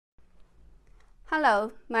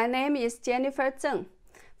Hello, my name is Jennifer Zeng.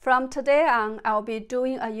 From today on, I'll be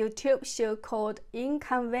doing a YouTube show called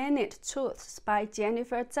Inconvenient Truths by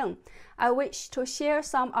Jennifer Zeng. I wish to share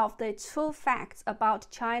some of the true facts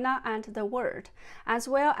about China and the world, as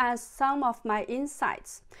well as some of my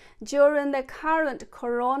insights. During the current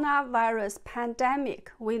coronavirus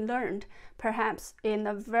pandemic, we learned, perhaps in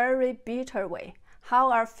a very bitter way,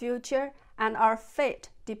 how our future and our fate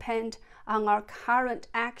depend on our current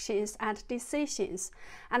actions and decisions,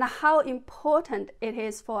 and how important it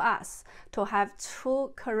is for us to have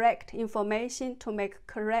true, correct information to make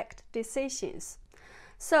correct decisions.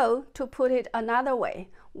 So, to put it another way,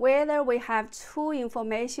 whether we have true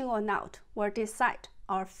information or not will decide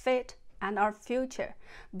our fate and our future,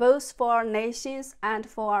 both for our nations and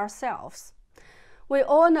for ourselves. We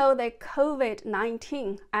all know that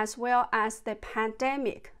COVID-19 as well as the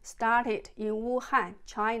pandemic started in Wuhan,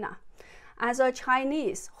 China. As a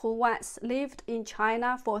Chinese who once lived in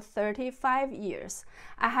China for 35 years,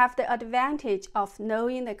 I have the advantage of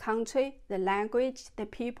knowing the country, the language, the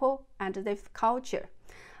people, and the culture.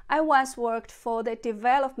 I once worked for the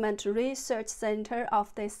Development Research Center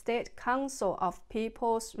of the State Council of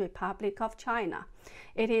People's Republic of China.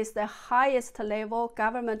 It is the highest level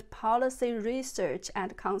government policy research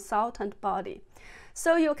and consultant body.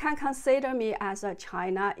 So you can consider me as a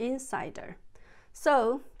China insider.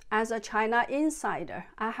 So, as a China insider,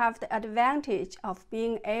 I have the advantage of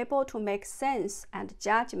being able to make sense and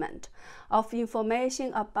judgment of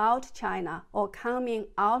information about China or coming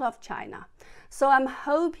out of China. So I'm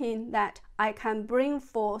hoping that I can bring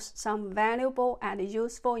forth some valuable and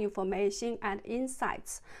useful information and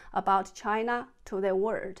insights about China to the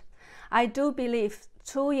world. I do believe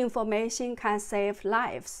true information can save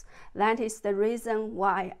lives. That is the reason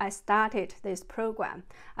why I started this program.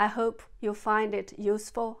 I hope you find it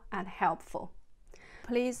useful and helpful.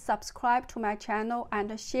 Please subscribe to my channel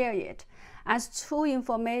and share it, as true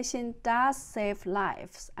information does save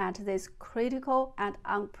lives at this critical and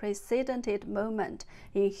unprecedented moment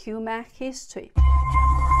in human history.